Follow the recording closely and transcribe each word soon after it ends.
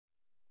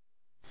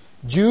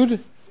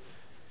Jude,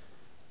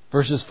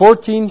 verses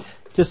 14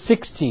 to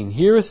 16.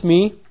 Hear with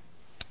me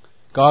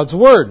God's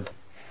Word.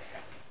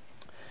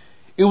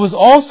 It was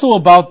also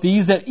about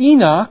these that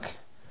Enoch,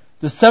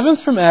 the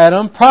seventh from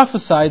Adam,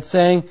 prophesied,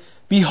 saying,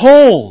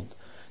 Behold,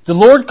 the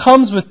Lord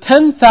comes with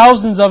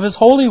 10,000s of His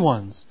holy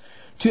ones,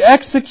 to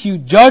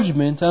execute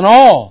judgment on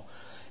all,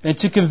 and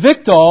to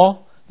convict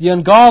all the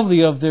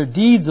ungodly of their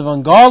deeds of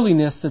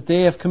ungodliness that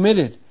they have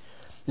committed,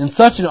 in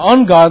such an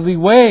ungodly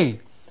way,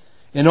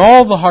 in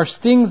all the harsh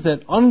things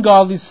that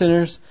ungodly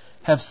sinners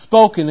have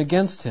spoken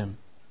against Him.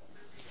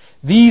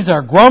 These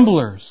are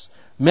grumblers,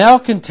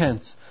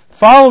 malcontents,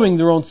 following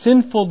their own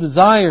sinful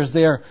desires.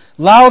 They are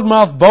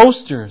loudmouth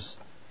boasters,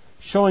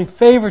 showing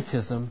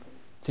favoritism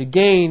to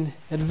gain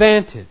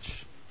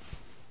advantage.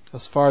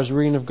 As far as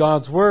reading of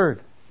God's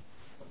Word.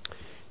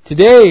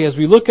 Today, as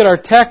we look at our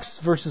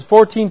text, verses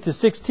 14 to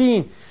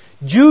 16,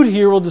 Jude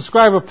here will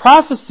describe a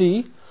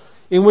prophecy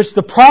in which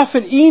the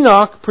prophet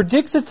Enoch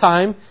predicts a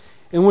time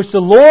in which the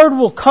Lord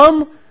will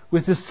come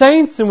with His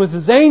saints and with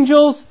His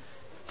angels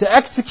to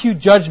execute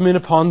judgment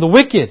upon the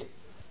wicked.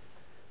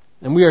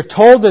 And we are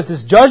told that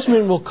this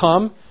judgment will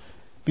come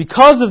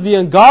because of the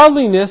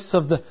ungodliness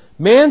of the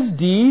man's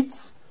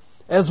deeds,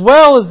 as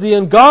well as the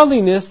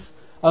ungodliness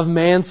of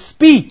man's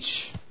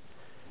speech.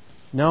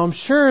 Now I'm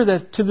sure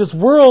that to this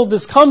world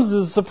this comes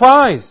as a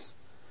surprise,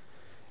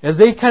 as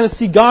they kind of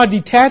see God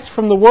detached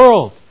from the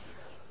world.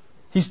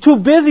 He's too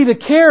busy to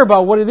care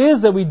about what it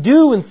is that we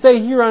do and say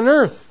here on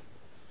earth.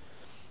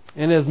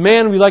 And as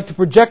man, we like to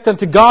project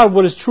unto God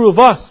what is true of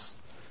us.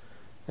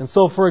 And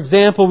so, for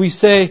example, we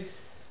say,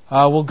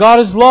 well, God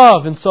is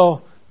love. And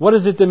so, what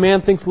is it that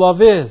man thinks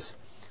love is?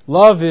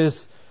 Love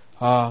is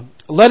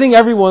letting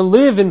everyone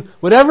live in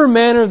whatever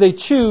manner they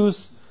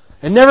choose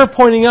and never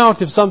pointing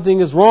out if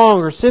something is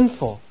wrong or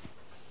sinful.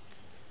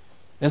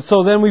 And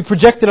so then we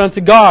project it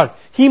onto God.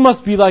 He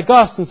must be like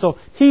us, and so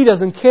He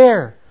doesn't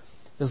care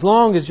as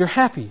long as you're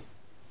happy.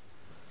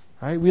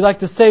 Right? We like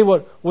to say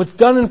what's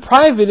done in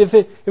private, if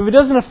it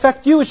doesn't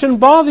affect you, it shouldn't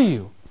bother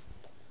you.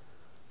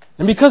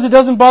 And because it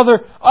doesn't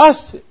bother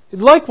us, it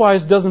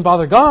likewise doesn't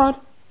bother God.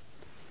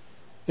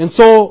 And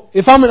so,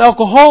 if I'm an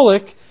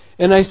alcoholic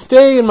and I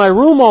stay in my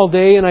room all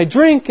day and I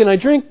drink and I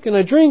drink and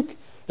I drink,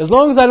 as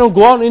long as I don't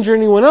go out and injure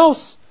anyone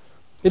else,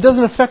 it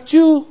doesn't affect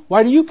you.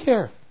 Why do you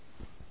care?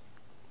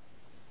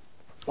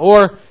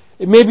 Or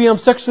maybe I'm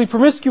sexually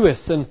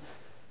promiscuous and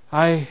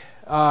I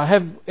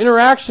have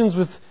interactions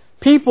with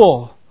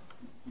people,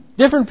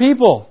 different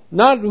people,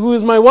 not who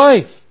is my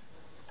wife.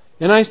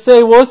 And I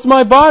say, well, it's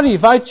my body.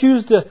 If I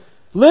choose to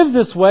live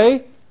this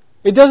way,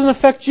 it doesn't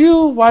affect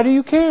you. Why do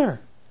you care?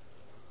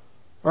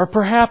 Or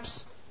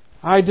perhaps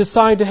I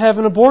decide to have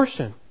an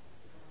abortion.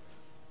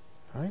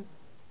 Right?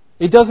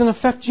 It doesn't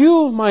affect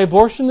you, my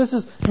abortion. This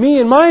is me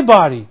and my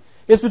body.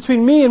 It's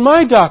between me and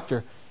my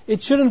doctor.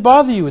 It shouldn't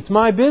bother you. It's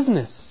my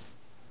business.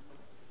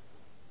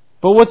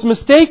 But what's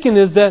mistaken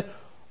is that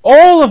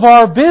all of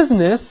our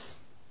business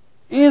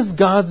is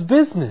God's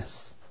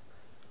business.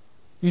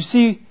 You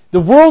see, the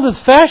world is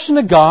fashioned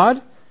a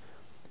God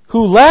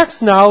who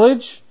lacks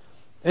knowledge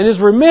and is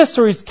remiss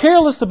or he's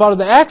careless about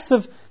the acts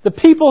of the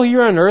people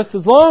here on earth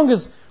as long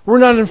as we're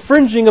not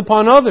infringing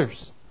upon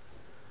others.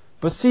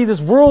 But see, this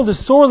world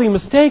is sorely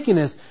mistaken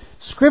as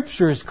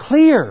Scripture is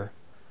clear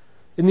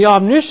in the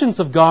omniscience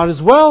of God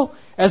as well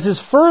as His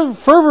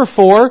fervor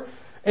for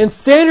and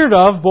standard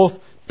of both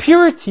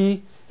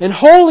purity and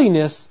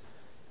holiness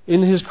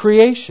in His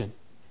creation.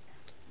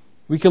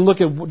 We can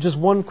look at just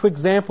one quick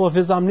example of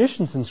His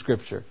omniscience in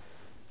Scripture.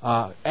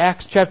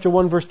 Acts chapter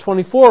 1 verse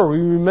 24. We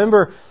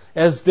remember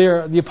as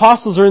the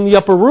apostles are in the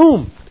upper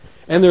room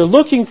and they're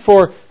looking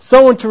for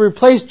someone to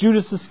replace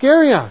Judas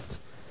Iscariot.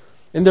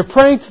 And they're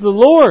praying to the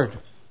Lord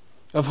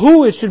of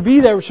who it should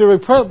be that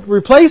should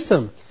replace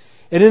him.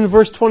 And in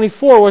verse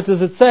 24, what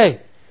does it say?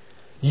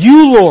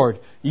 You, Lord,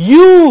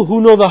 you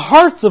who know the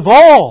hearts of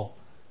all,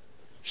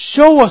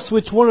 show us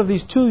which one of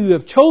these two you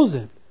have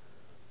chosen.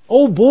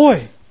 Oh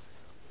boy,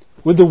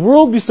 would the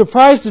world be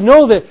surprised to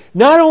know that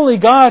not only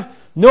God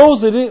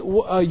knows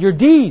your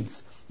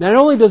deeds, not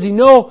only does He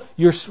know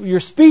your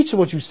speech and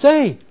what you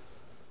say,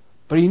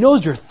 but He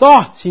knows your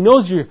thoughts, He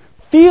knows your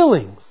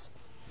feelings,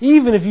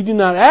 even if you do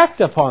not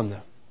act upon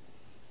them.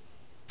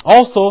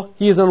 Also,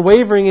 He is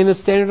unwavering in His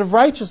standard of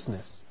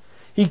righteousness.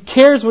 He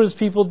cares what His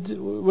people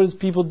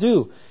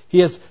do. He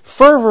has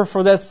fervor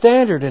for that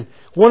standard. And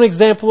one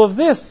example of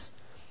this,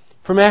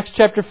 from Acts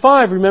chapter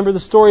 5, remember the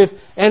story of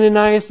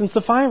Ananias and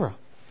Sapphira,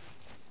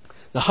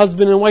 the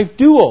husband and wife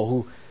duo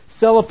who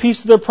sell a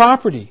piece of their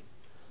property,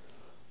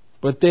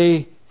 but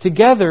they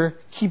together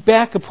keep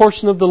back a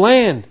portion of the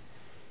land,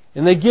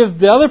 and they give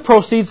the other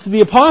proceeds to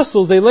the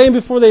apostles. They lay them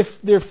before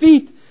their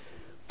feet,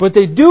 but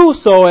they do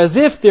so as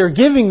if they're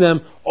giving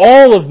them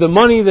all of the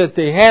money that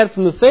they had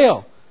from the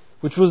sale,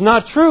 which was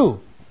not true.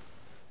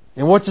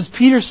 And what does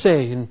Peter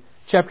say in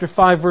chapter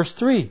 5 verse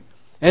 3?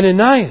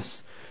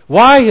 Ananias,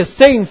 why has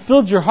Satan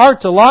filled your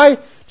heart to lie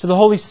to the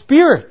Holy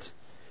Spirit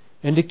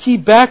and to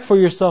keep back for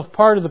yourself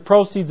part of the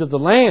proceeds of the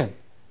land?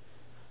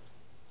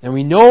 And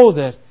we know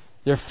that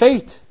their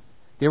fate,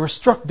 They were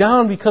struck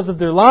down because of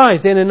their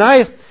lies.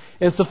 Ananias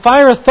and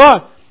Sapphira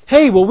thought,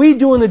 hey, what we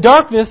do in the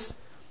darkness,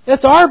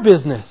 that's our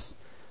business.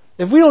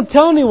 If we don't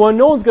tell anyone,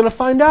 no one's going to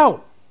find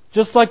out.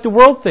 Just like the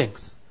world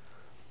thinks.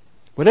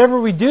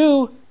 Whatever we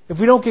do, if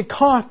we don't get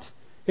caught,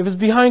 if it's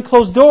behind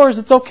closed doors,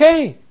 it's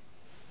okay.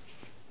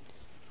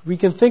 We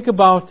can think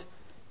about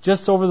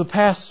just over the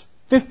past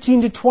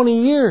 15 to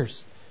 20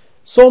 years,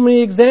 so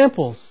many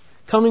examples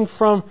coming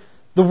from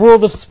the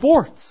world of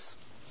sports.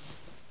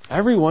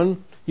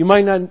 Everyone, you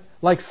might not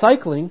like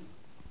cycling,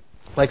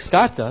 like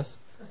Scott does,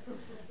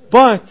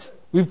 but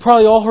we've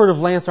probably all heard of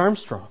Lance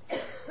Armstrong.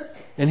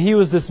 And he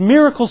was this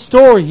miracle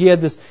story. He had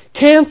this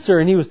cancer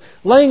and he was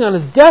laying on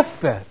his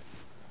deathbed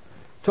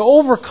to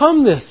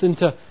overcome this and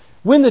to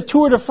win the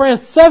Tour de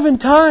France 7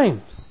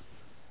 times,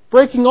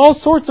 breaking all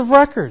sorts of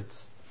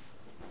records.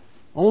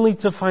 Only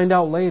to find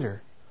out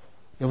later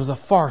it was a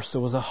farce, it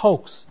was a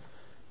hoax,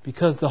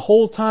 because the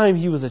whole time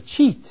he was a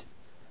cheat.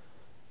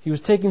 He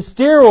was taking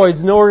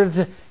steroids in order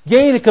to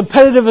gain a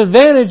competitive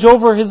advantage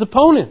over his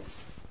opponents.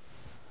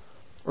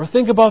 Or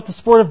think about the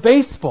sport of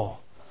baseball.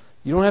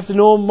 You don't have to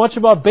know much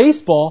about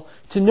baseball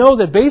to know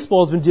that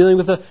baseball has been dealing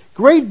with a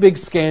great big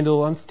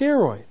scandal on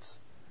steroids.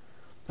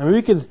 I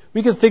mean,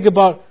 we can think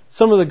about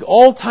some of the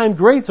all-time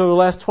greats over the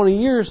last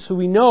 20 years who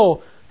we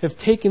know have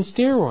taken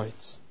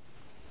steroids.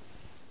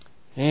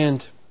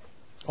 And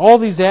all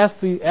these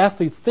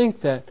athletes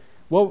think that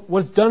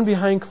what's done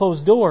behind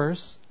closed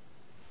doors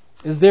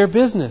is their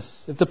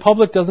business. If the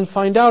public doesn't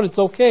find out, it's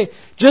okay.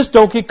 Just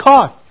don't get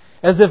caught.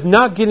 As if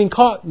not getting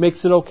caught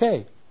makes it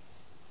okay.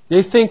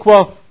 They think,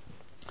 well,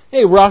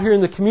 hey, we're out here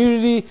in the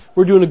community,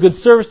 we're doing a good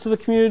service to the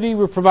community,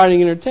 we're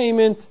providing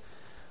entertainment,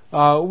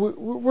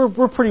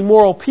 we're pretty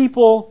moral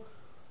people,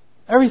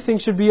 everything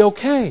should be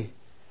okay.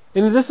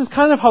 And this is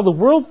kind of how the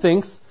world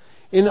thinks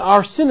in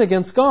our sin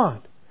against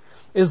God.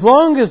 As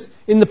long as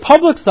in the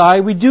public's eye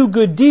we do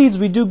good deeds,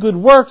 we do good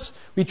works,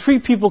 we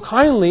treat people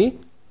kindly,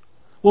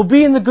 we'll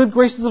be in the good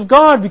graces of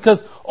God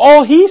because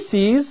all He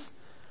sees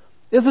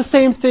is the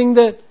same thing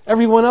that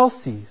everyone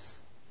else sees.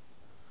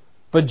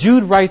 But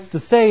Jude writes to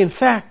say, in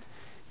fact,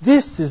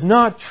 this is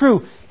not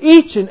true.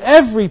 Each and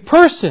every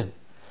person,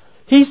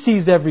 He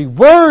sees every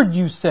word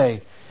you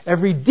say,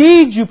 every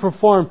deed you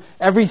perform,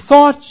 every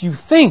thought you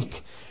think.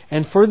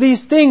 And for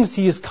these things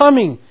He is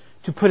coming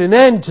to put an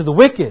end to the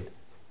wicked.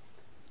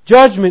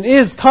 Judgment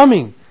is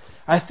coming.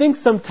 I think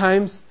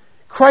sometimes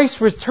Christ's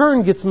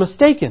return gets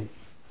mistaken.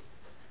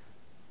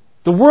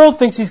 The world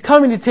thinks He's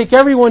coming to take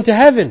everyone to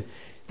heaven.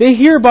 They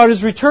hear about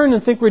His return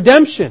and think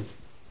redemption.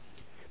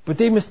 But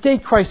they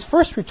mistake Christ's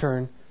first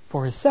return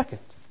for His second.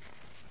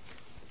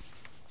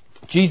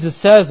 Jesus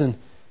says in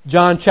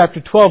John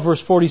chapter 12,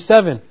 verse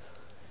 47,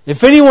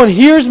 if anyone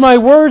hears my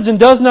words and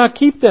does not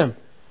keep them,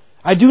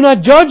 I do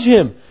not judge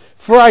him,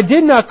 for I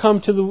did not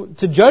come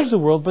to judge the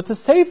world, but to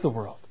save the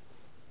world.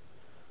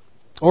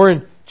 Or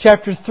in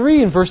chapter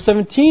 3 and verse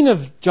 17 of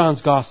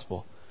John's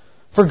Gospel,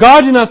 for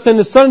God did not send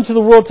the Son into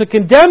the world to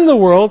condemn the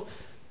world,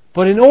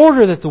 but in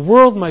order that the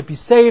world might be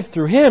saved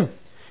through Him.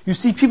 You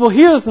see, people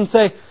hear this and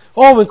say,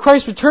 oh, when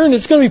Christ returns,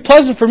 it's going to be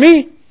pleasant for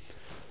me.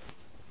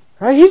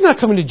 Right? He's not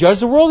coming to judge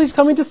the world, He's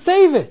coming to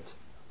save it.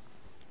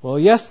 Well,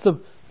 yes,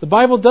 the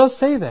Bible does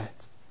say that.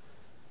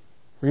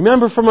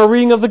 Remember from our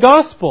reading of the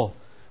Gospel,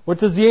 what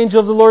does the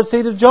angel of the Lord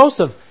say to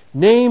Joseph?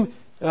 Name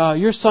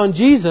your son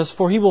Jesus,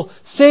 for He will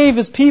save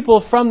His people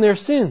from their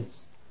sins.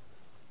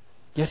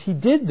 Yet He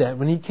did that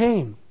when He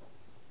came.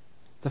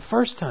 The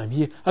first time.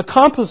 He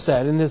accomplished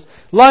that in His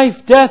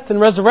life, death, and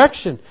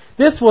resurrection.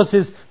 This was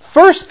His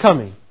first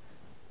coming.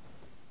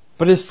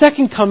 But His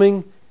second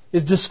coming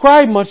is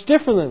described much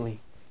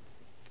differently.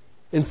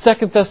 In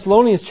 2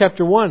 Thessalonians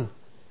chapter 1,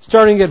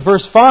 starting at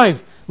verse 5,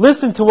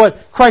 listen to what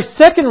Christ's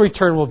second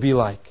return will be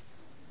like.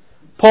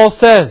 Paul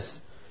says,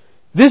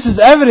 this is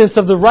evidence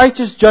of the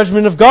righteous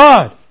judgment of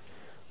God,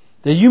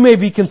 that you may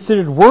be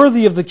considered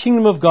worthy of the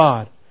kingdom of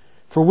God,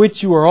 for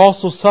which you are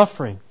also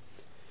suffering.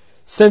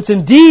 Since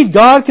indeed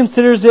God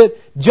considers it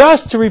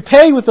just to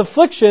repay with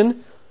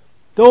affliction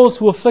those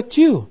who afflict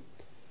you,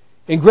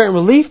 and grant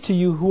relief to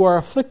you who are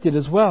afflicted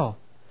as well.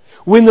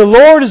 When the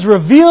Lord is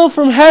revealed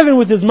from heaven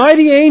with His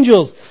mighty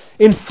angels,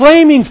 in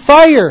flaming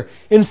fire,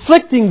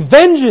 inflicting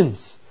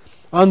vengeance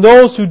on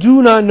those who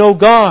do not know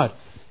God,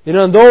 and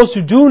on those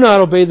who do not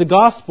obey the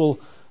gospel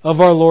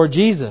of our Lord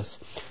Jesus.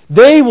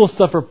 They will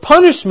suffer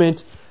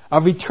punishment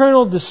of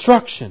eternal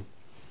destruction,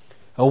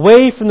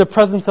 away from the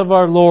presence of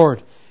our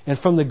Lord, and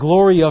from the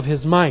glory of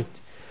His might.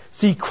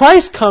 See,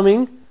 Christ's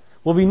coming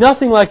will be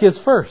nothing like His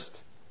first.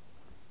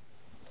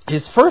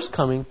 His first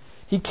coming,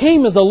 He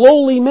came as a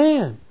lowly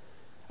man,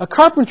 a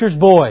carpenter's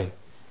boy,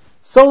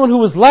 someone who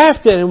was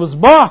laughed at and was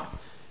mocked,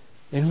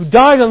 and who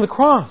died on the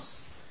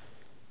cross.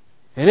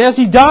 And as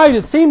He died,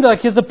 it seemed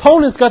like His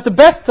opponents got the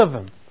best of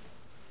Him.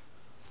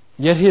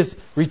 Yet His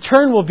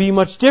return will be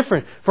much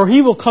different, for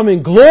He will come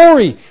in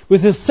glory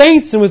with His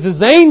saints and with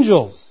His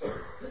angels.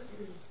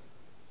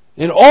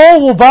 And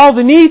all will bow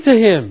the knee to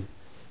Him.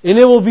 And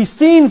it will be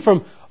seen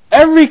from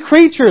every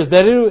creature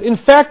that it in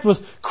fact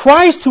was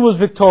Christ who was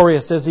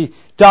victorious as He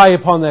died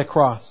upon that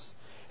cross.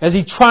 as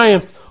He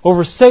triumphed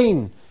over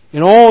Satan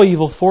and all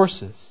evil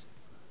forces.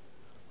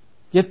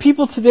 Yet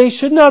people today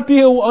should not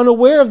be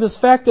unaware of this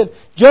fact that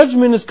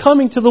judgment is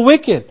coming to the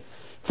wicked,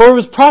 for it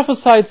was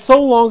prophesied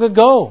so long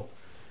ago.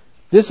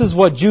 This is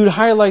what Jude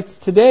highlights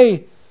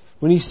today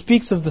when he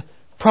speaks of the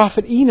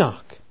prophet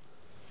Enoch.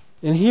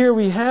 And here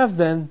we have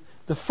then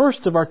the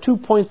first of our 2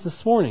 points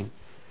this morning.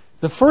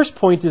 The first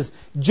point is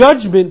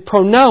judgment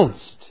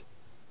pronounced.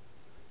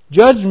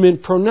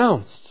 Judgment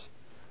pronounced.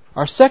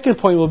 Our second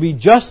point will be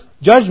just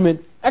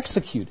judgment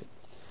executed.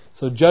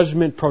 So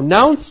judgment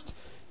pronounced,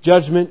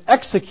 judgment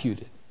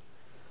executed.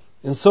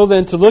 And so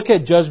then to look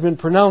at judgment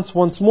pronounced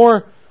once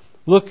more,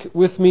 look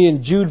with me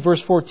in Jude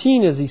verse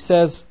 14 as he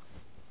says,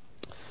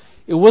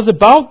 "It was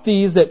about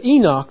these that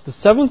Enoch, the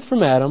seventh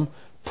from Adam,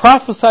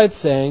 prophesied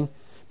saying,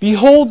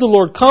 Behold, the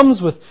Lord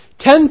comes with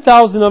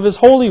 10,000 of His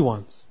holy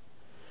ones,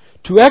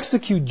 to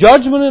execute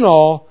judgment in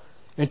all,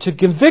 and to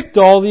convict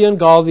all the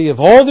ungodly of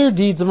all their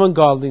deeds of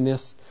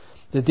ungodliness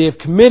that they have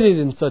committed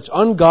in such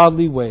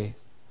ungodly ways,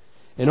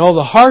 and all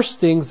the harsh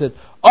things that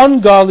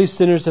ungodly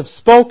sinners have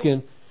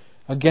spoken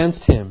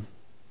against Him."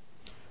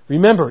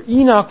 Remember,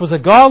 Enoch was a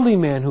godly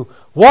man who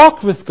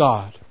walked with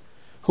God,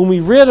 whom we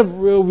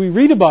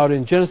read about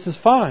in Genesis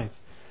 5.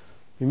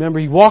 Remember,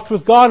 he walked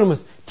with God and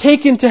was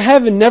taken to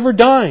heaven, never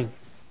dying.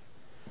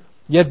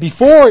 Yet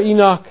before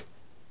Enoch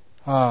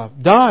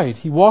died,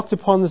 he walked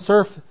upon this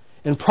earth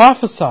and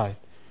prophesied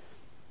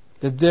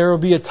that there will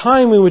be a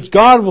time in which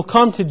God will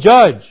come to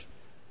judge.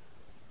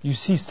 You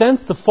see,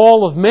 since the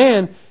fall of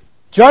man,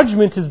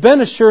 judgment has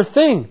been a sure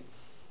thing.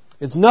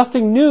 It's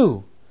nothing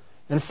new.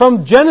 And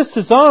from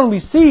Genesis on, we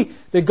see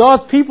that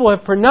God's people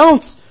have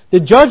pronounced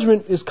that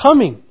judgment is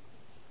coming.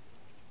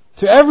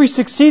 To every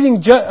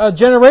succeeding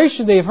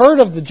generation, they have heard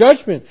of the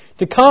judgment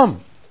to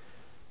come.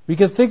 We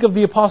can think of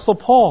the Apostle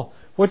Paul.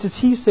 What does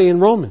he say in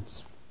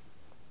Romans?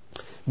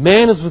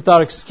 "Man is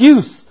without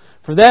excuse,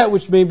 for that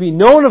which may be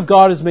known of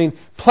God is made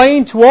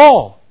plain to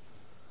all."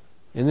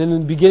 And then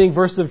in the beginning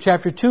verses of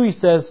chapter 2, he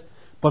says,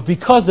 "But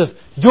because of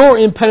your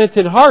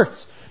impenitent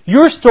hearts,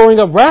 you're storing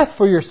up wrath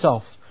for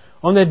yourself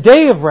on the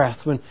day of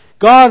wrath, when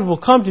God will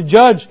come to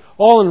judge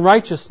all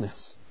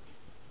unrighteousness."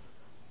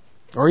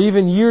 Or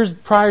even years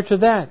prior to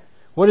that,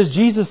 what does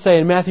Jesus say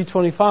in Matthew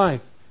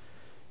 25?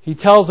 He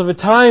tells of a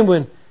time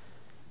when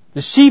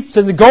the sheep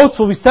and the goats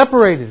will be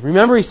separated.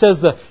 Remember, He says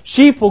the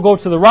sheep will go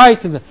to the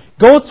right and the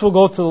goats will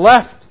go to the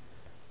left.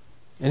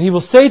 And He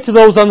will say to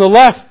those on the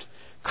left,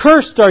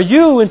 "Cursed are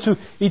you into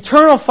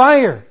eternal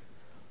fire,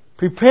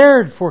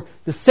 prepared for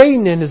the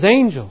Satan and his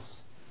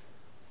angels."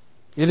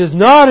 It is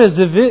not as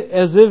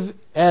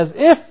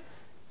if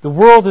the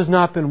world has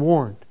not been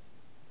warned.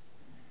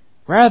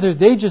 Rather,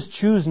 they just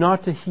choose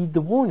not to heed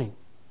the warning.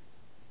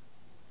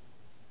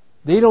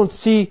 They don't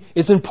see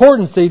its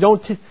importance. They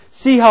don't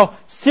see how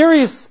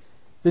serious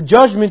the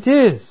judgment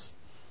is.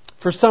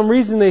 For some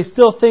reason, they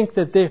still think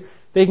that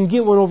they can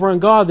get one over on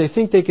God. They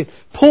think they can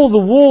pull the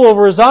wool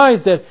over His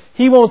eyes, that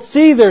He won't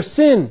see their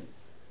sin,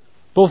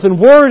 both in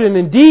word and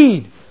in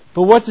deed.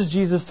 But what does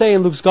Jesus say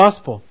in Luke's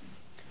Gospel?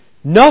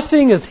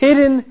 "Nothing is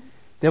hidden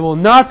that will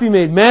not be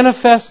made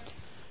manifest,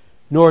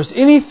 nor is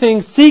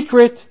anything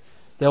secret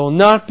that will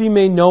not be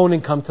made known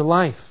and come to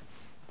life."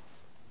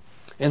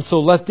 And so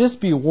let this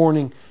be a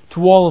warning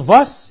to all of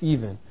us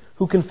even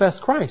who confess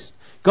Christ.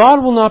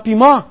 God will not be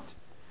mocked.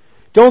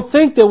 Don't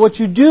think that what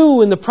you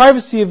do in the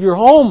privacy of your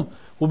home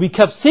will be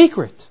kept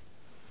secret.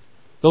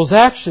 Those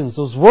actions,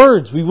 those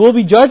words, we will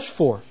be judged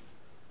for.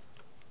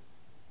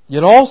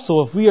 Yet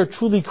also, if we are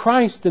truly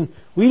Christ, then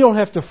we don't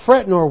have to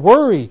fret nor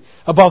worry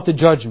about the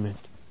judgment.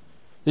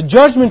 The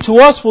judgment to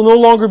us will no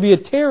longer be a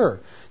terror.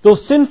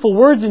 Those sinful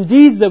words and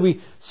deeds that we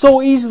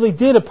so easily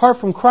did apart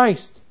from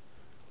Christ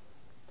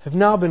have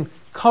now been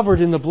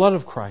covered in the blood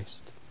of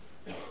Christ,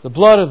 the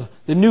blood of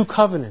the new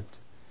covenant.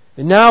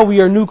 And now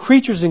we are new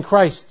creatures in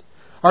Christ.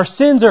 Our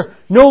sins are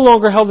no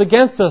longer held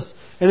against us.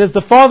 And as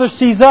the Father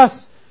sees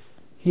us,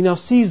 He now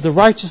sees the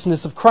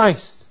righteousness of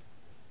Christ.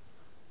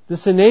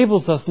 This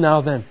enables us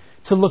now then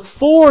to look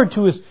forward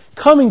to His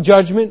coming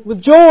judgment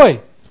with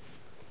joy.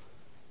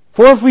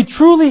 For if we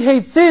truly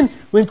hate sin,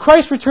 when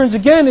Christ returns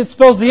again, it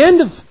spells the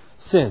end of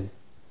sin.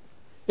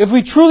 If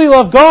we truly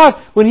love God,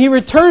 when He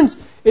returns,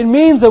 it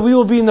means that we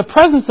will be in the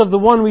presence of the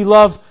one we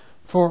love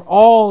for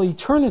all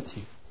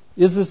eternity.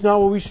 Is this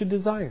not what we should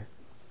desire?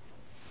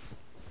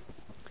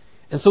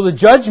 And so the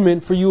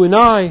judgment for you and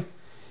I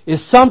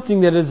is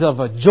something that is of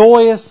a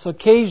joyous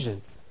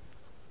occasion.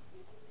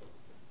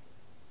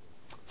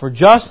 For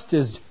just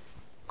as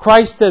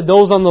Christ said,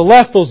 those on the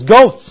left, those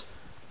goats,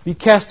 be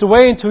cast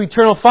away into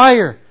eternal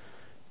fire,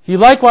 He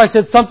likewise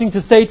had something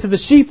to say to the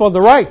sheep on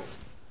the right.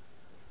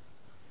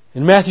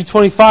 In Matthew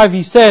 25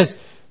 He says,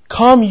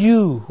 "Come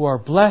you who are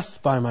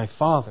blessed by my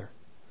Father.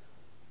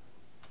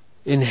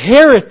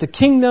 Inherit the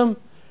kingdom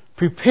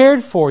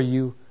prepared for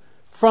you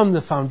from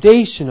the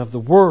foundation of the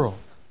world."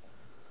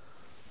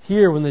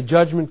 Here, when the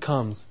judgment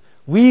comes,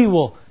 we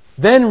will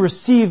then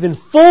receive in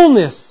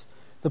fullness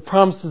the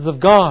promises of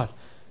God.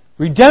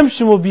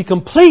 Redemption will be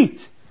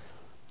complete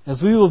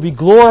as we will be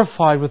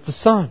glorified with the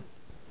Son.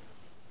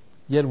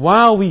 Yet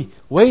while we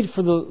wait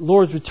for the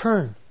Lord's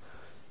return,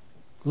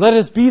 let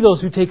us be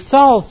those who take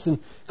solace and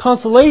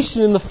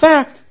consolation in the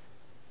fact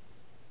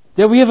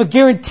that we have a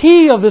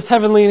guarantee of this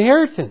heavenly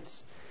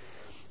inheritance.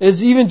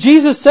 As even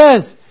Jesus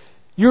says,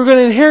 you're going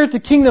to inherit the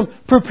kingdom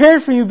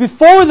prepared for you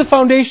before the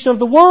foundation of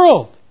the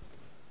world.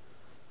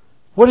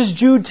 What does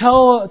Jude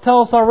tell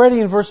us already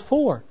in verse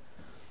 4?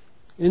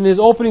 In his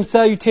opening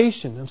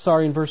salutation.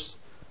 In verse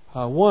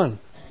 1.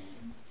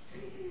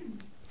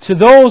 To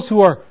those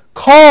who are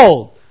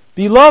called,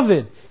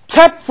 beloved,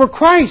 kept for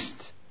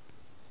Christ.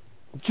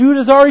 Jude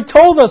has already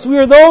told us we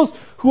are those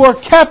who are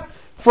kept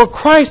for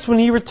Christ when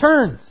He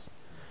returns.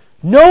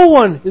 No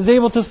one is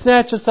able to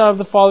snatch us out of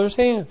the Father's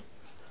hand.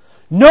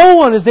 No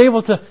one is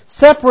able to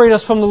separate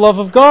us from the love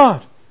of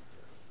God.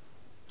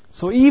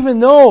 So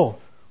even though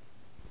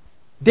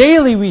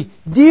daily we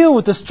deal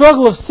with the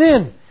struggle of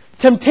sin,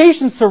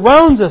 temptation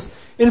surrounds us,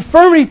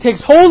 infirmity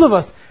takes hold of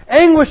us,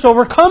 anguish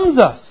overcomes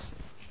us,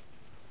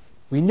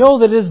 we know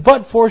that it is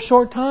but for a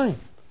short time.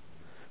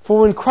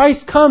 For when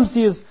Christ comes,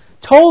 He has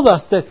told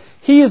us that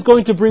He is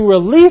going to bring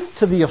relief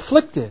to the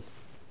afflicted.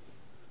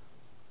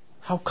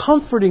 How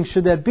comforting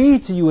should that be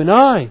to you and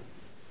I?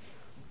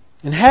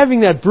 And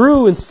having that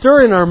brew and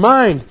stir in our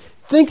mind,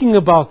 thinking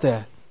about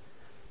that.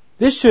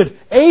 This should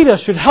aid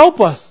us, should help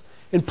us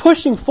in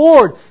pushing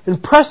forward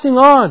and pressing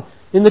on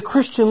in the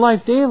Christian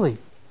life daily.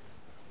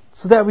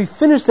 So that we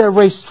finish that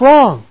race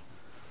strong.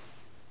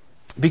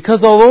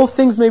 Because although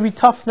things may be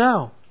tough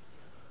now,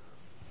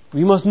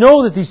 we must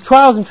know that these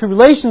trials and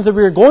tribulations that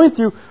we are going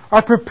through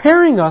are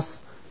preparing us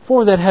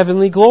for that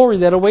heavenly glory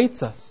that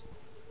awaits us.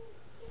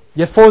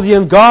 Yet for the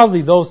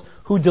ungodly, those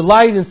who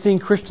delight in seeing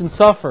Christians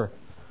suffer,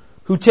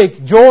 who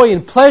take joy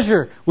and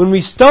pleasure when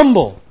we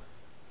stumble,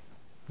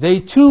 they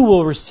too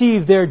will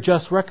receive their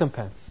just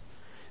recompense.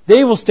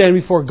 They will stand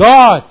before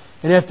God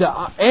and have to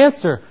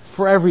answer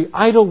for every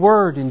idle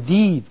word and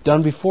deed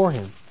done before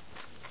Him.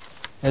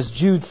 As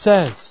Jude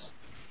says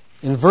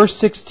in verse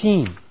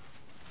 16,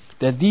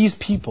 that these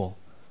people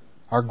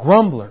are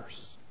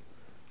grumblers,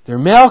 they're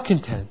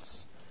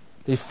malcontents,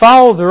 they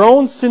follow their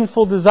own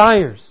sinful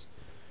desires,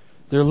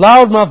 they're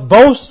loudmouth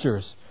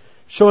boasters,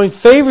 showing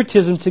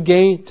favoritism to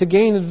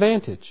gain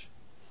advantage.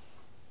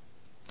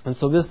 And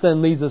so this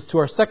then leads us to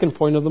our second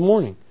point of the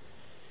morning,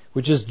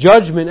 which is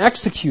judgment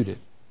executed.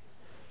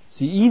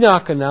 See,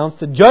 Enoch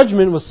announced that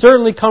judgment was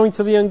certainly coming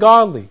to the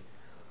ungodly.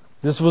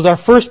 This was our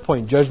first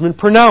point, judgment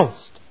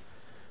pronounced.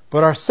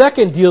 But our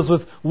second deals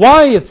with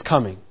why it's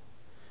coming.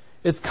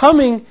 It's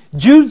coming,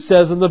 Jude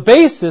says, on the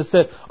basis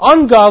that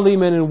ungodly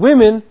men and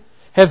women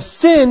have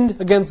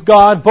sinned against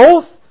God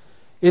both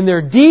in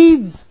their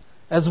deeds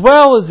as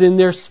well as in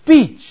their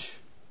speech.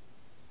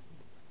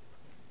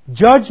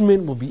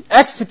 Judgment will be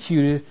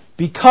executed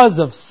because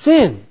of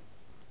sin.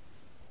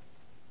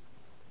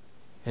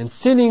 And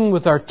sinning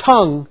with our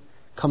tongue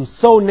comes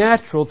so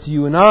natural to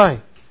you and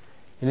I.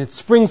 And it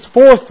springs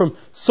forth from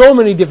so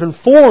many different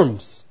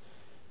forms.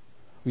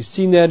 We've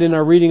seen that in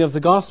our reading of the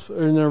gospel,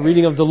 in our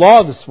reading of the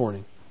law this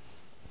morning.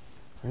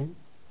 Right?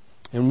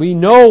 And we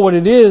know what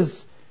it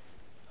is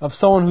of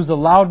someone who's a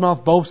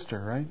loudmouth boaster,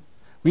 right?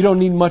 We don't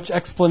need much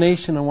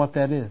explanation on what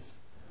that is.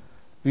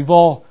 We've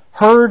all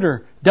heard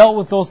or dealt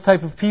with those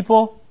type of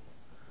people.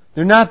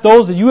 They're not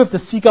those that you have to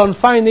seek out and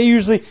find. They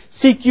usually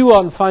seek you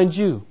out and find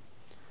you.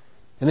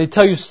 And they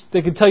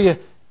can tell you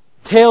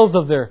tales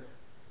of their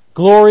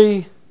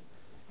glory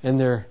and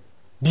their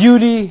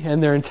beauty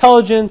and their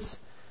intelligence.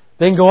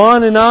 They can go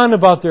on and on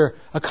about their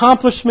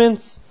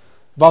accomplishments,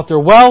 about their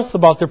wealth,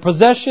 about their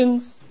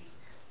possessions.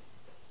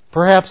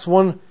 Perhaps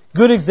one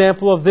good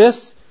example of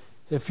this,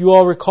 if you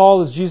all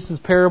recall, is Jesus'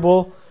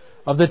 parable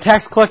of the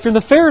tax collector and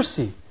the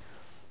Pharisee.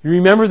 You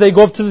remember they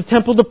go up to the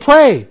temple to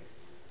pray.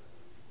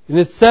 And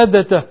it said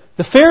that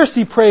the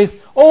Pharisee prays,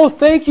 "Oh,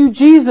 thank you,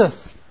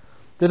 Jesus,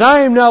 that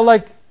I am not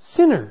like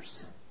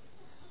sinners.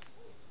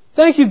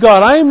 Thank you,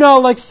 God, I am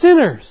not like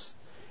sinners."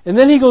 And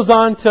then he goes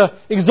on to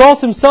exalt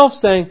himself,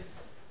 saying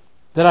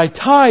that I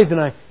tithe and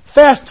I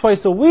fast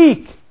twice a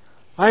week.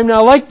 I am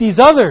not like these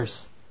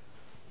others.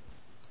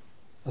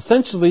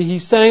 Essentially,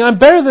 he's saying, I'm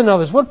better than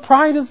others. What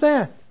pride is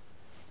that?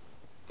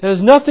 That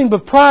is nothing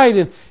but pride.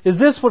 And is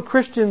this what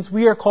Christians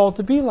we are called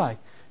to be like?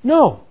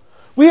 No.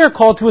 We are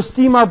called to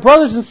esteem our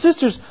brothers and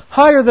sisters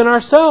higher than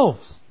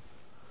ourselves.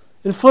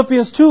 In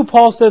Philippians 2,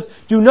 Paul says,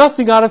 do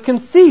nothing out of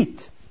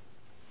conceit.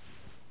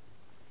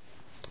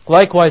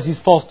 Likewise, these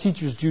false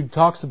teachers Jude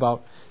talks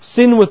about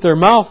sin with their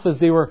mouth as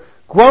they were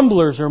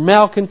grumblers or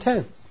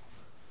malcontents.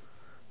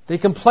 They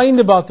complained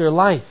about their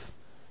life.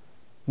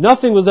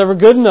 Nothing was ever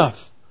good enough.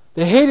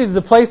 They hated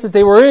the place that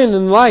they were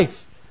in life,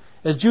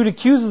 as Jude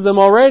accuses them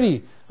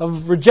already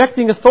of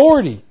rejecting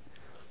authority.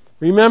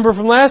 Remember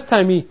from last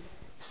time, he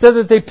said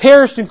that they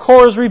perished in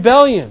Korah's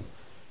rebellion,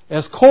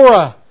 as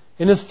Korah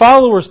and his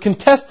followers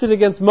contested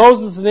against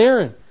Moses and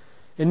Aaron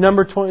in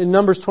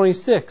Numbers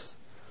 26.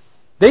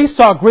 They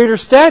saw greater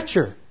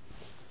stature.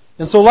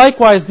 And so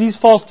likewise, these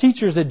false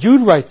teachers that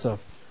Jude writes of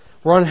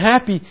were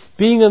unhappy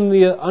being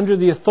under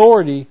the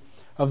authority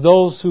of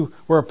those who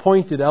were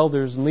appointed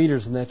elders and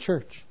leaders in that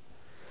church.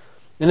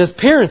 And as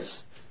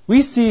parents,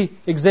 we see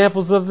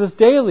examples of this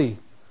daily,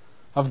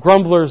 of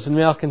grumblers and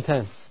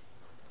malcontents.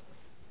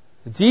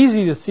 It's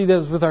easy to see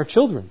that with our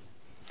children.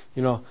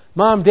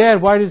 Mom,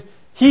 Dad, why did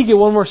he get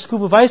one more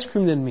scoop of ice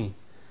cream than me?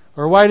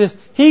 Or why does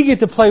he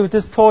get to play with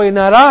this toy and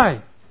not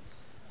I?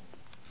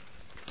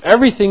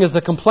 Everything is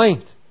a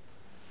complaint.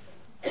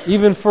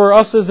 Even for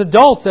us as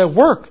adults at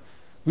work,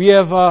 we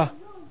have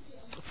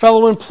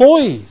fellow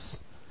employees.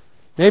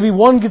 Maybe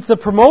one gets a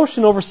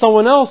promotion over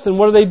someone else, and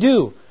what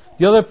do?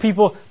 The other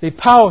people, they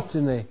pout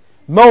and they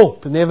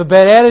mope and they have a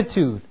bad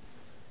attitude.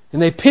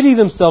 And they pity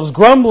themselves,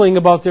 grumbling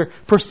about their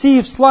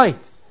perceived slight.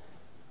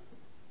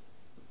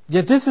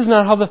 Yet this is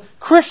not how the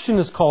Christian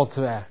is called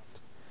to act.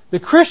 The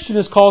Christian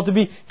is called to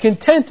be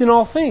content in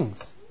all things.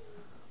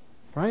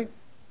 Right?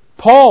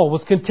 Paul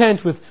was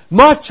content with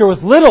much or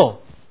with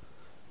little.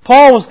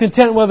 Paul was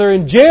content whether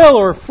in jail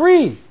or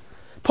free.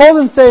 Paul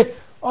didn't say,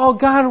 oh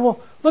God,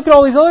 well, look at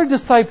all these other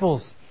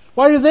disciples.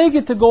 Why do they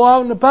get to go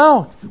out and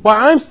about?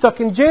 Why I'm stuck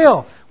in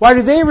jail? Why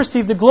do they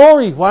receive the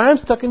glory? Why I'm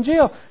stuck in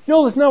jail?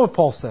 No, that's not what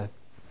Paul said.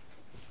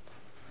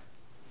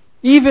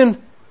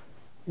 Even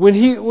when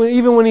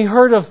he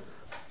heard of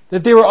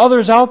that there were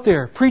others out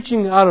there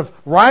preaching out of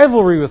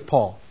rivalry with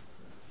Paul,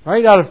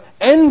 right? Out of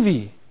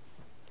envy.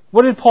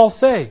 What did Paul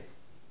say?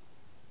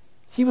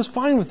 He was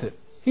fine with it.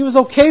 He was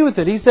okay with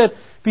it. He said,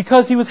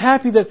 because he was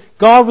happy that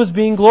God was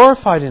being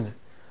glorified in it.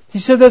 He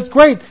said, that's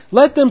great.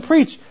 Let them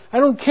preach. I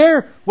don't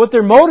care what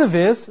their motive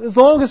is, as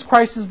long as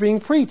Christ is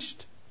being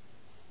preached.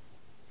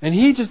 And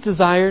he just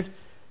desired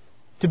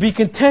to be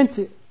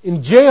content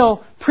in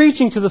jail,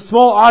 preaching to the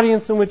small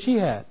audience in which he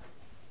had.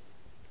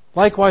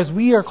 Likewise,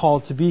 we are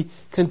called to be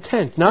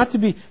content, not to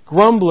be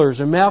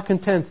grumblers or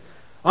malcontents,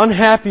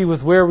 unhappy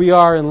with where we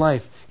are in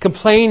life,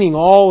 complaining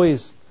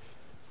always.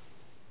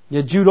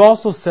 Yet Jude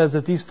also says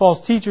that these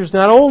false teachers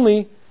not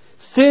only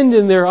sinned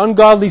in their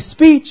ungodly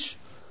speech,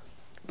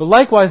 but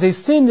likewise they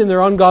sinned in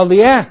their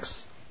ungodly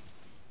acts,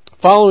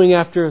 following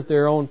after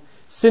their own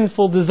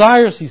sinful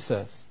desires, he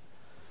says.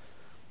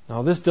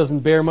 Now this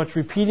doesn't bear much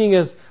repeating,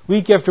 as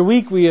week after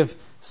week we have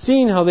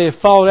seen how they have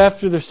followed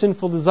after their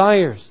sinful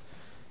desires.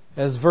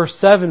 As verse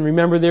 7,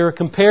 remember they were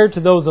compared to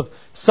those of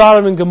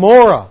Sodom and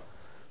Gomorrah,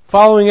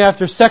 following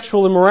after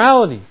sexual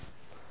immorality.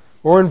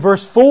 Or in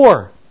verse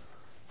 4,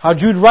 how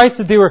Jude writes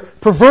that they were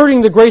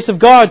perverting the grace of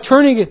God,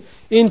 turning it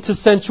into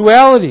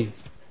sensuality.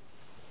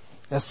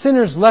 As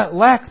sinners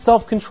lack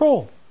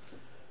self-control.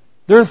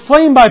 They're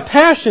inflamed by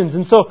passions,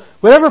 and so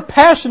whatever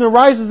passion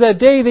arises that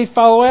day, they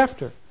follow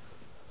after.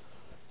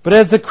 But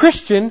as the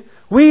Christian,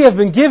 we have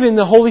been given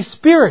the Holy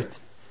Spirit.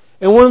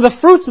 And one of the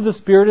fruits of the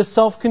Spirit is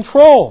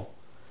self-control.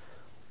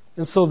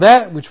 And so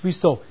that which we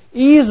so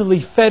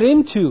easily fed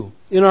into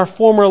in our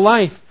former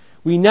life,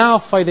 we now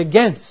fight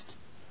against.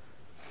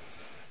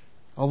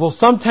 Although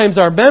sometimes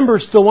our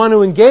members still want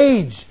to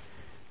engage,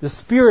 the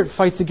Spirit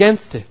fights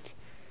against it.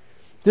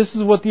 This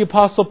is what the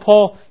Apostle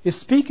Paul is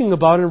speaking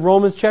about in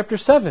Romans chapter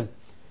 7,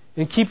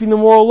 in keeping the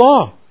moral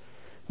law.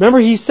 Remember,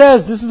 he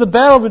says this is the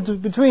battle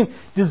between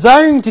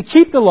desiring to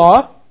keep the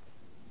law,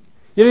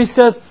 yet he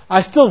says,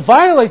 I still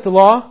violate the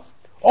law,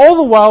 all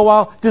the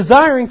while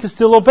desiring to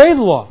still obey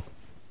the law.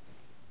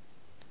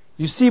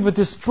 You see, but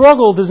this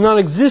struggle does not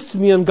exist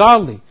in the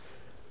ungodly.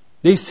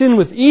 They sin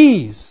with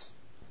ease,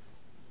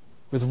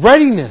 with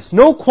readiness,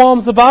 no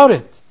qualms about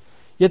it.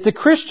 Yet the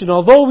Christian,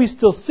 although we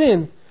still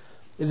sin,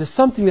 it is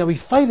something that we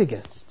fight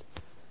against.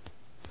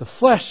 The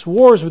flesh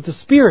wars with the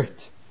Spirit.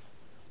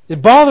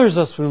 It bothers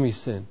us when we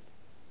sin.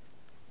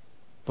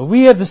 But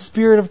we have the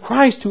Spirit of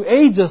Christ who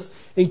aids us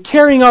in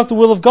carrying out the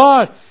will of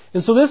God.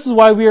 And so this is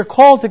why we are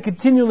called to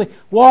continually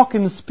walk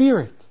in the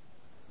Spirit.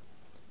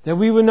 That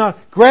we would not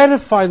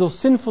gratify those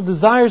sinful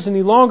desires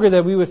any longer,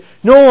 that we would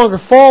no longer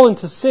fall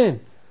into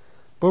sin,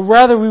 but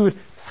rather we would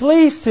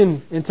flee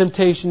sin and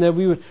temptation, that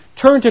we would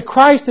turn to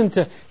Christ and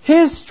to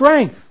His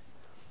strength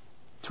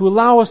to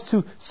allow us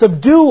to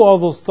subdue all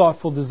those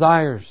thoughtful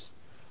desires,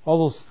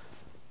 all those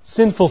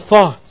sinful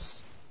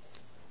thoughts,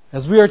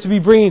 as we are to be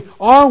bringing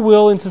our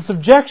will into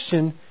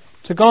subjection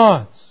to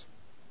God's.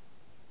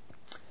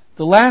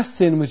 The last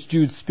sin which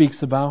Jude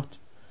speaks about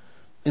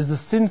is the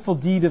sinful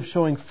deed of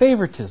showing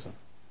favoritism.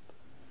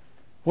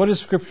 What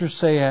does Scripture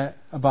say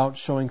about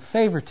showing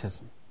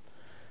favoritism?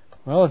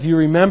 Well, if you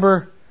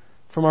remember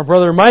from our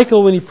brother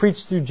Michael when he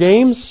preached through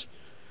James,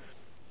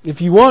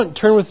 if you want,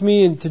 turn with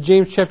me into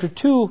James chapter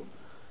 2,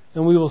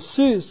 and we will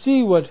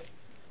see what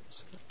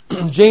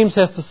James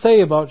has to say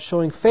about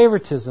showing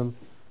favoritism.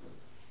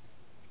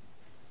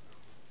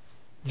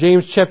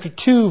 James chapter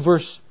 2,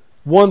 verse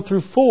 1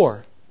 through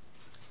 4.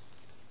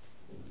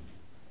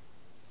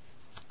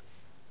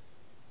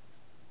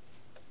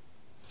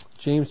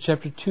 James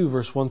chapter 2,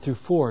 verse 1 through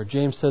 4.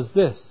 James says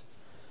this,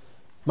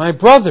 My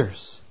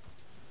brothers,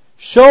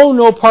 show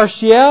no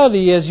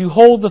partiality as you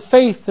hold the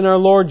faith in our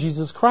Lord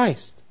Jesus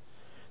Christ,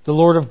 the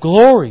Lord of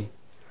glory.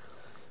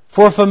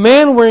 For if a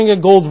man wearing a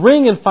gold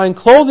ring and fine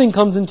clothing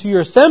comes into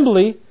your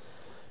assembly,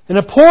 and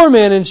a poor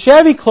man in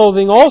shabby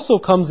clothing also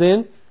comes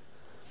in,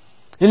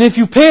 and if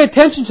you pay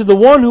attention to the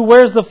one who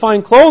wears the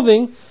fine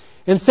clothing,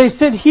 and say,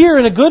 sit here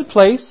in a good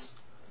place,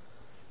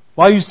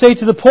 while you say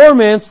to the poor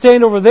man,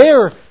 stand over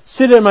there, or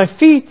sit at my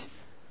feet,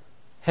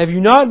 have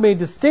you not made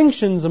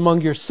distinctions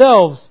among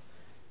yourselves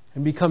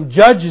and become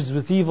judges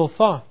with evil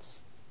thoughts?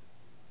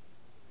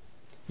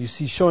 You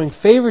see, showing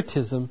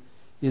favoritism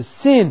is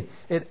sin.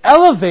 It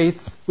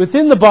elevates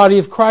within the body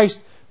of Christ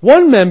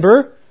one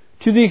member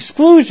to the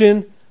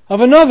exclusion of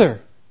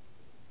another.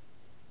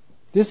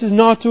 This is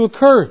not to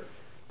occur.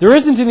 There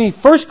isn't any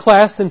first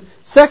class and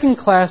second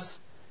class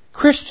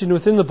Christian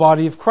within the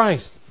body of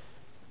Christ.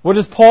 What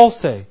does Paul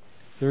say?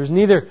 There is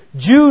neither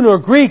Jew nor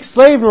Greek,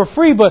 slave nor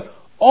free, but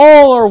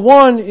all are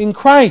one in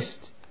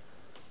Christ.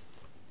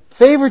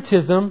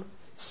 Favoritism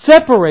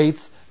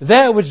separates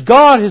that which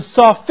God has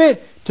saw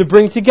fit to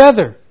bring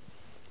together.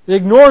 It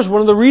ignores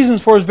one of the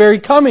reasons for His very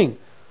coming.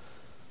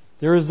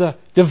 There is a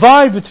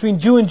divide between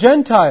Jew and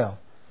Gentile.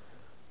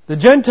 The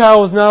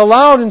Gentile was not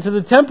allowed into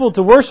the temple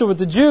to worship with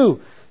the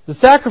Jew. The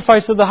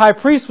sacrifice of the high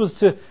priest was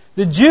to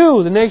the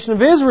Jew, the nation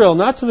of Israel,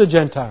 not to the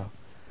Gentile.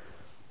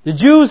 The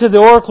Jews had the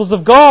oracles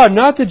of God,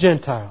 not the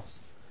Gentiles.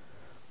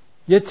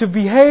 Yet to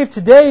behave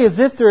today as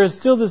if there is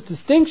still this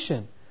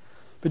distinction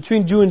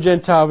between Jew and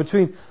Gentile,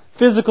 between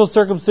physical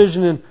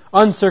circumcision and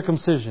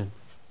uncircumcision.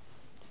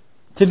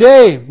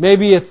 Today,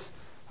 maybe it's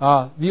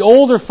the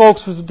older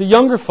folks with the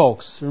younger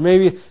folks, or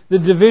maybe the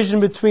division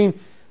between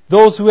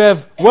those who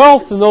have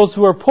wealth and those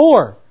who are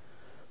poor.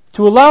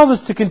 To allow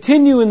this to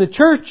continue in the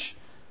church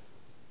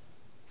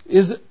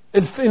is,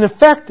 in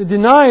effect, a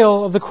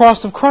denial of the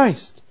cross of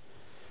Christ.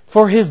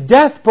 For His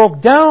death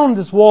broke down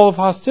this wall of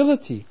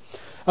hostility,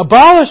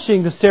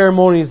 abolishing the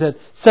ceremonies that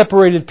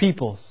separated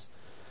peoples.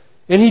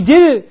 And He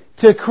did it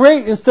to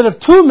create, instead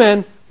of two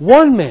men,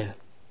 one man.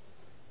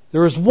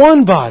 There is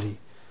one body.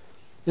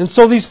 And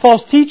so these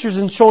false teachers,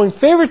 in showing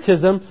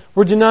favoritism,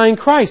 were denying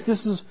Christ.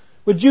 This is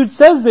what Jude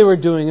says they were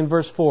doing in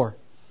verse 4.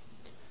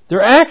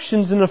 Their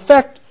actions, in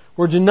effect,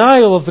 were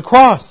denial of the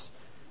cross.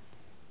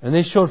 And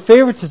they showed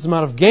favoritism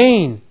out of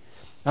gain,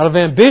 out of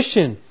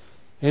ambition,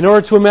 in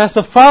order to amass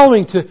a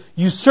following, to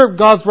usurp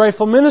God's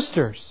rightful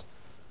ministers.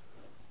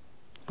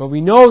 But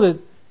we know that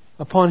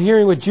upon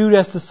hearing what Jude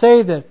has to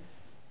say, that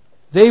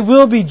they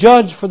will be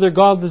judged for their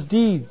godless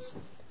deeds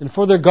and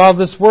for their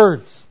godless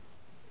words.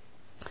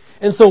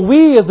 And so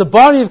we, as the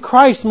body of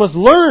Christ, must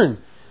learn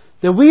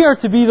that we are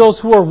to be those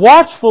who are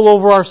watchful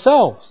over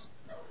ourselves.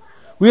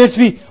 We are to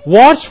be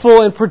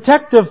watchful and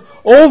protective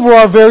over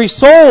our very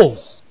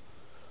souls,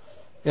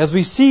 as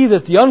we see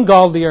that the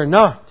ungodly are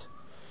not.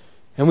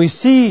 And we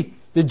see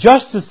the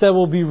justice that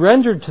will be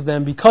rendered to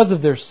them because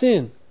of their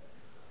sin.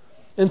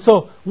 And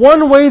so,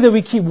 one way that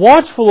we keep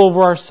watchful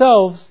over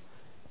ourselves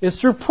is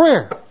through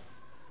prayer.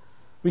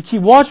 We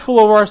keep watchful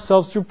over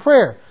ourselves through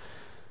prayer.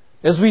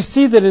 As we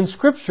see that in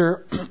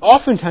Scripture,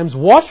 oftentimes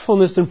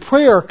watchfulness and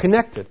prayer are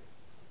connected.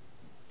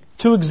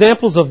 Two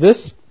examples of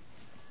this,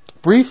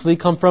 briefly,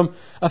 come from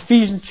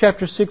Ephesians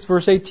chapter 6,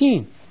 verse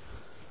 18.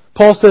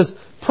 Paul says,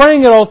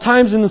 praying at all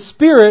times in the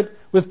Spirit,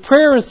 with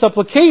prayer and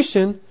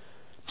supplication,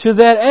 to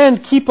that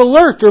end keep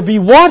alert, or be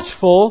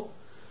watchful,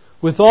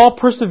 with all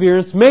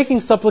perseverance,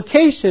 making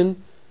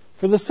supplication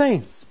for the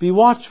saints. Be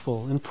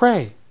watchful and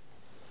pray.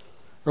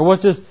 Or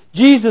what does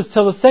Jesus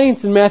tell the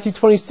saints in Matthew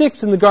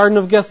 26 in the Garden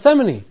of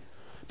Gethsemane?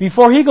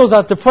 Before He goes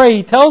out to pray,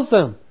 He tells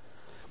them,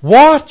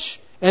 watch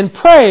and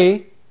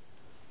pray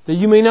that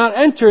you may not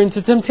enter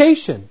into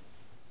temptation.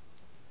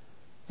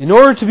 In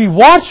order to be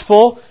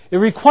watchful, it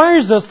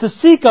requires us to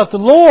seek out the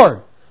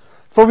Lord.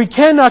 For we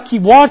cannot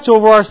keep watch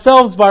over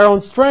ourselves by our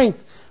own strength.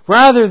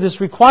 Rather,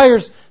 this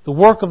requires the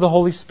work of the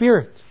Holy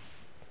Spirit.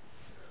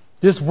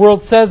 This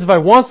world says if I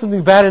want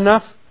something bad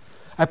enough,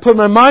 I put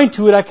my mind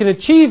to it, I can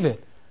achieve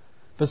it.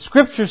 But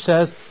Scripture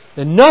says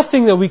that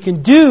nothing that we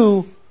can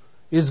do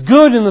is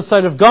good in the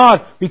sight of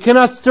God. We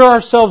cannot stir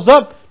ourselves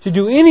up to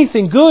do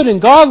anything good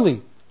and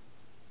godly.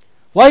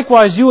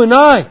 Likewise, you and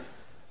I,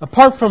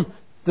 apart from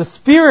the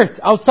Spirit,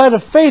 outside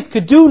of faith,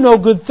 could do no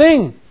good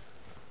thing.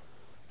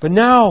 But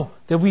now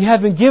that we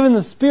have been given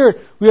the Spirit,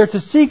 we are to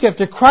seek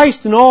after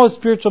Christ and all His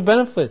spiritual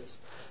benefits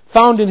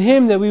found in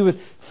Him, that we would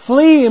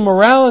flee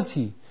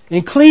immorality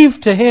and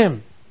cleave to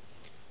Him.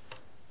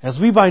 As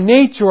we by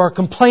nature are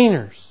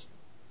complainers.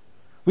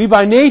 We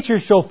by nature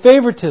show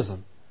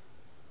favoritism.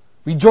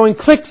 We join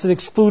cliques and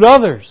exclude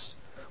others.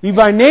 We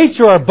by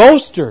nature are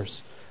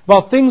boasters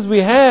about things we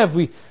have.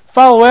 We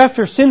follow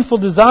after sinful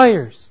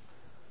desires.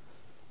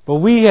 But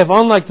we have,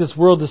 unlike this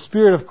world, the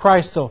Spirit of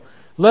Christ. So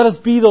let us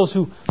be those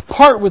who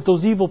part with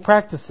those evil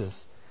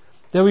practices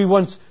that we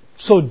once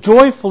so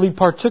joyfully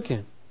partook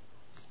in.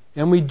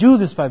 And we do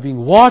this by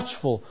being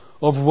watchful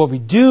over what we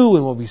do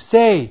and what we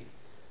say,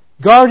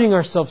 guarding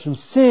ourselves from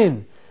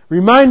sin,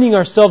 reminding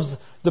ourselves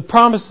the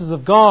promises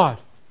of God,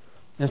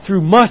 and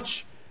through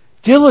much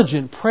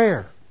diligent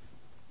prayer.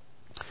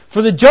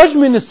 For the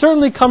judgment is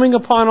certainly coming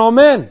upon all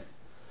men.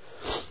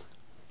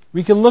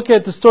 We can look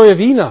at the story of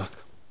Enoch.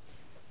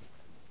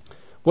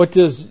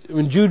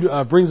 When Jude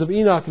brings up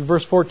Enoch in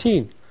verse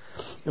 14,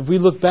 if we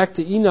look back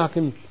to Enoch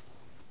in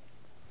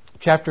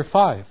chapter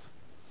 5.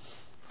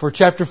 For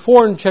chapter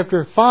 4 and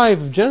chapter 5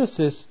 of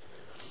Genesis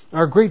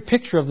are a great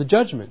picture of the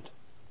judgment.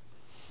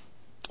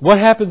 What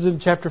happens in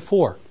chapter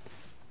 4?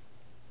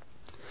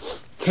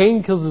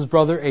 Cain kills his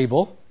brother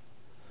Abel.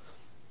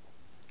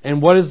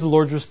 And what is the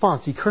Lord's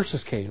response? He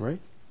curses Cain, right?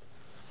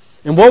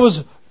 And what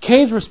was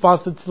Cain's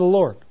response to the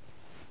Lord?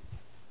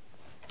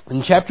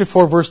 In chapter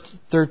 4, verse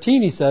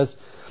 13, he says,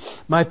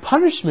 "My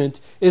punishment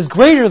is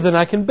greater than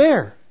I can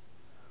bear.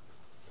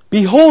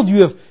 Behold,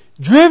 you have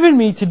driven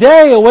me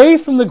today away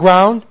from the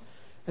ground,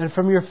 and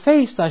from your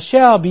face I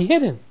shall be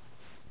hidden."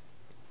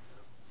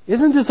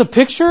 Isn't this a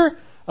picture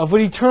of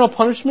what eternal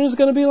punishment is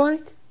going to be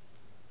like?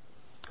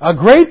 A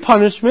great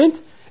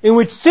punishment in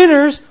which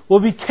sinners will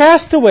be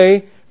cast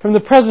away from the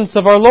presence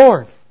of our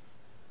Lord.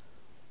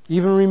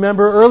 Even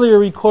remember earlier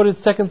we quoted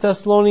 2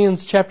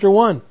 Thessalonians chapter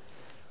 1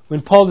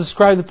 when Paul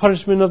described the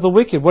punishment of the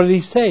wicked. What did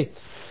he say?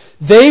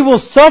 They will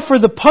suffer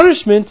the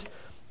punishment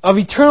of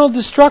eternal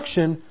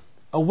destruction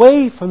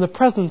away from the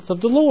presence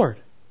of the Lord.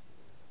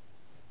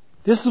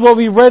 This is what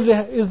we read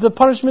is the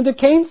punishment that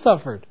Cain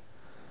suffered.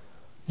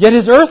 Yet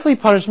his earthly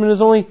punishment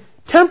is only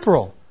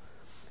temporal.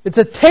 It's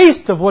a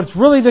taste of what's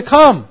really to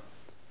come.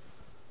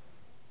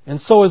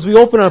 And so as we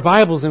open our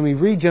Bibles and we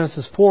read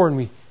Genesis 4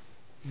 and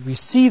we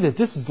see that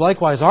this is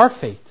likewise our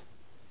fate.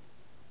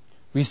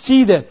 We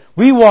see that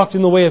we walked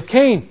in the way of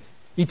Cain.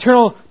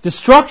 Eternal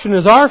destruction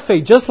is our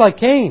fate, just like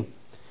Cain.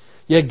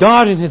 Yet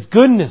God in His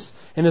goodness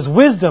and His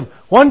wisdom,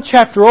 one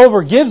chapter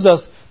over, gives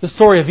us the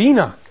story of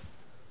Enoch.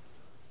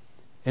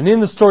 And in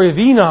the story of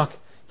Enoch,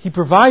 He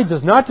provides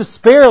us not to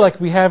spare like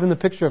we have in the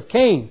picture of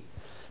Cain,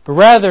 but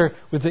rather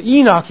with the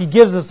Enoch, He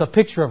gives us a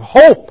picture of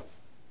hope.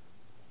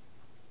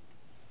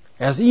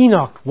 As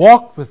Enoch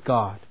walked with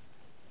God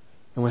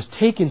and was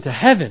taken to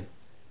heaven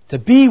to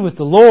be with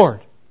the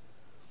Lord.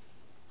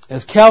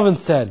 As Calvin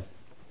said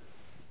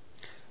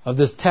of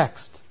this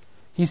text,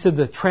 he said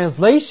the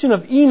translation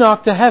of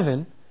Enoch to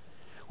heaven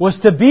was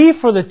to be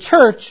for the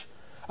church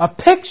a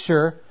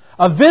picture,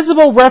 a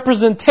visible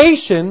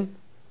representation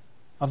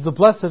of the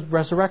blessed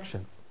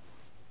resurrection.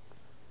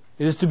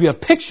 It is to be a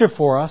picture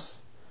for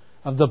us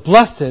of the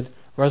blessed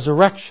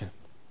resurrection.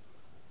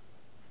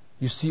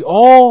 You see,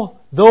 all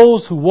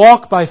those who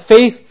walk by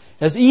faith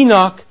as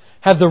Enoch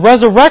have the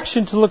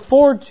resurrection to look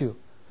forward to.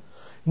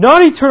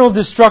 Not eternal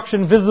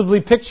destruction visibly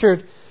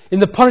pictured in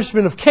the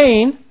punishment of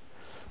Cain,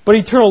 but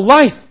eternal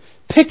life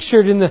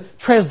pictured in the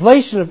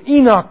translation of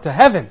Enoch to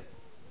heaven.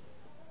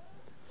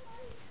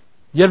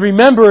 Yet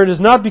remember, it is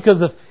not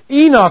because of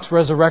Enoch's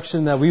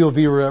resurrection that we will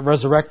be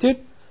resurrected.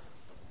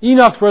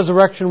 Enoch's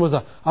resurrection was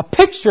a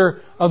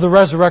picture of the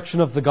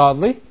resurrection of the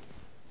godly.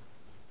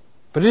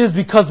 But it is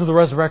because of the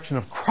resurrection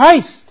of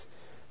Christ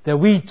that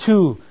we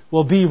too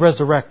will be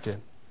resurrected.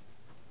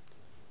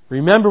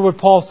 Remember what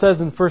Paul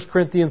says in 1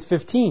 Corinthians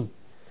 15.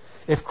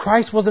 If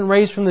Christ wasn't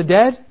raised from the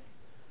dead,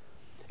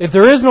 if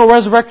there is no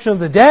resurrection of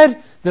the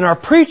dead, then our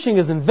preaching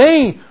is in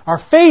vain, our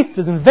faith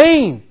is in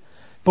vain.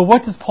 But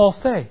what does Paul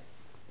say?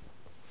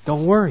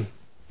 Don't worry.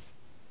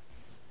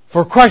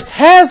 For Christ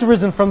has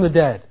risen from the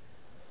dead.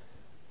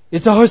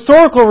 It's a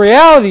historical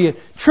reality. It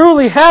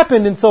truly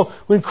happened. And so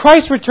when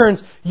Christ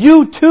returns,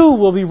 you too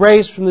will be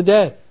raised from the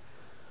dead.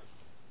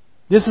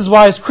 This is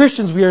why as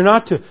Christians we are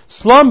not to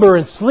slumber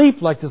and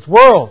sleep like this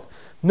world.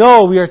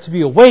 No, we are to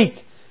be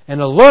awake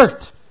and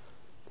alert.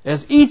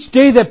 As each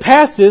day that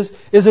passes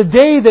is a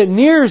day that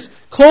nears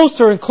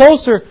closer and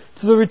closer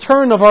to the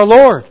return of our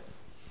Lord.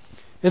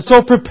 And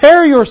so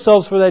prepare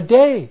yourselves for that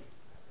day.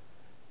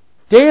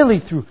 Daily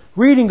through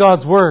reading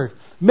God's Word,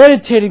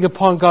 meditating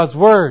upon God's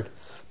Word,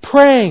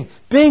 praying,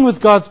 being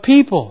with God's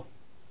people,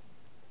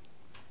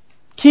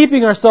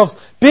 keeping ourselves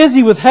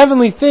busy with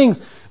heavenly things,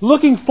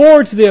 looking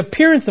forward to the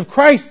appearance of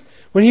Christ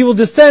when He will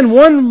descend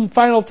one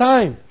final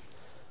time.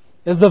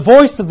 As the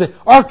voice of the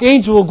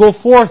archangel will go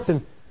forth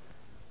and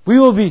we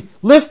will be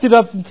lifted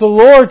up to the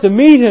Lord to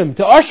meet Him,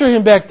 to usher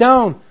Him back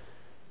down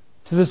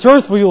to this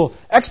earth where He will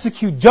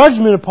execute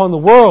judgment upon the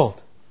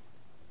world.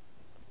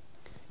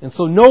 And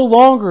so no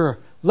longer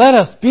let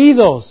us be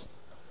those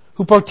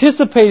who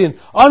participate in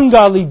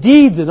ungodly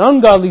deeds and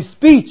ungodly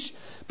speech,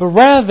 but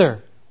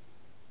rather,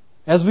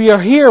 as we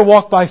are here,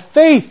 walk by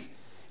faith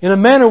in a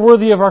manner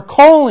worthy of our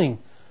calling,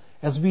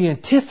 as we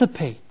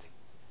anticipate,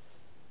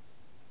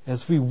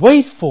 as we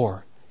wait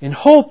for, in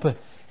hope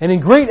and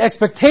in great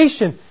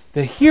expectation,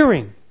 the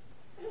hearing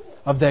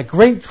of that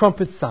great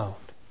trumpet sound.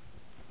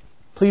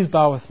 Please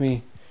bow with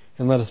me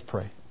and let us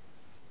pray.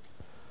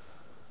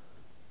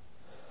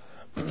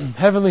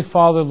 Heavenly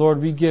Father, Lord,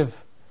 we give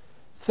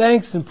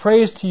thanks and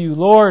praise to You,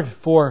 Lord,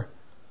 for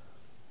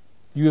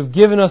You have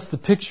given us the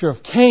picture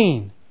of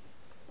Cain,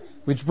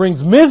 which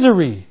brings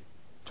misery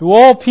to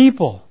all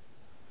people.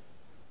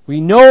 We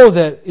know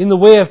that in the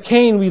way of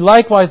Cain we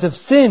likewise have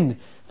sinned,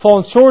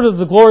 fallen short of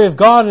the glory of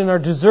God, and are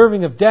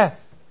deserving of death.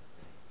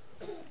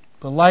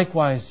 But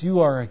likewise,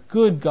 You are a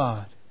good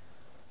God.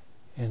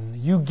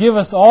 And You give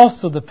us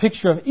also the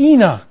picture of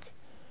Enoch,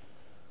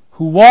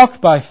 who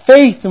walked by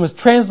faith and was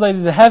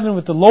translated to heaven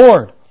with the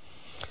Lord,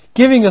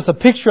 giving us a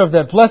picture of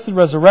that blessed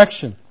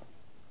resurrection,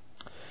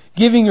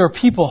 giving Your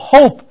people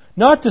hope,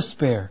 not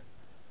despair.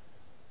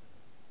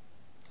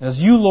 As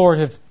you, Lord,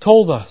 have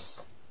told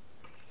us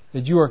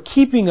that you are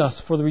keeping us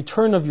for the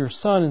return of your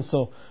Son. And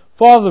so,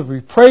 Father, we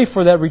pray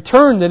for that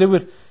return, that it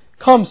would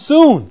come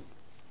soon.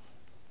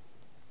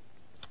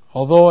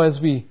 Although as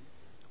we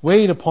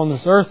wait upon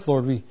this earth,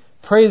 Lord, we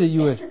pray that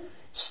you would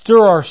stir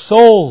our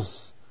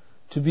souls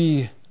to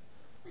be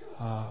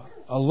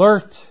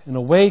alert and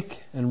awake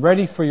and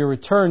ready for your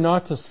return,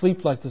 not to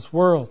sleep like this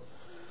world.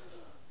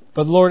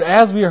 But Lord,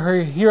 as we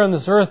are here on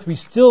this earth, we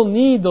still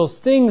need those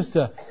things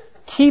to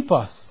keep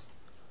us.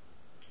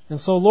 And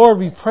so, Lord,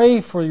 we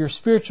pray for your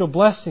spiritual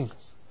blessings.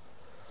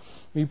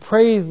 We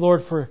pray,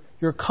 Lord, for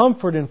your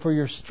comfort and for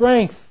your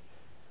strength.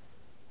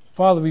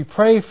 Father, we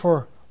pray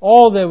for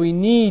all that we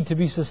need to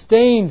be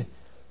sustained,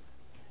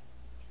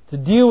 to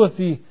deal with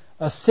the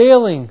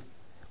assailing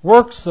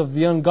works of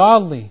the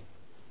ungodly.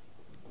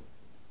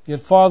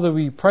 Yet, Father,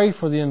 we pray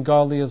for the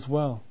ungodly as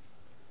well,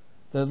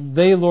 that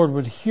they, Lord,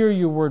 would hear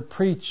your word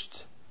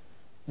preached,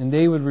 and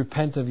they would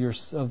repent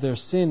of their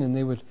sin, and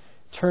they would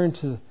turn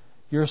to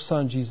your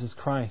Son, Jesus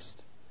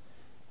Christ.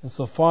 And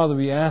so, Father,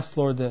 we ask,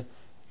 Lord, that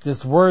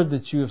this word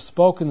that you have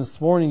spoken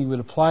this morning, you would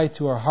apply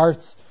to our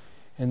hearts,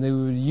 and that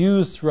we would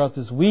use throughout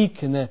this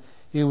week, and that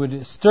it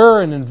would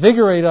stir and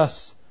invigorate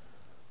us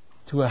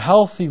to a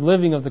healthy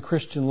living of the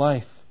Christian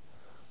life.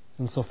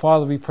 And so,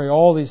 Father, we pray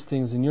all these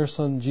things in your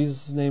Son,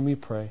 Jesus' name we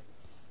pray.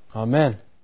 Amen.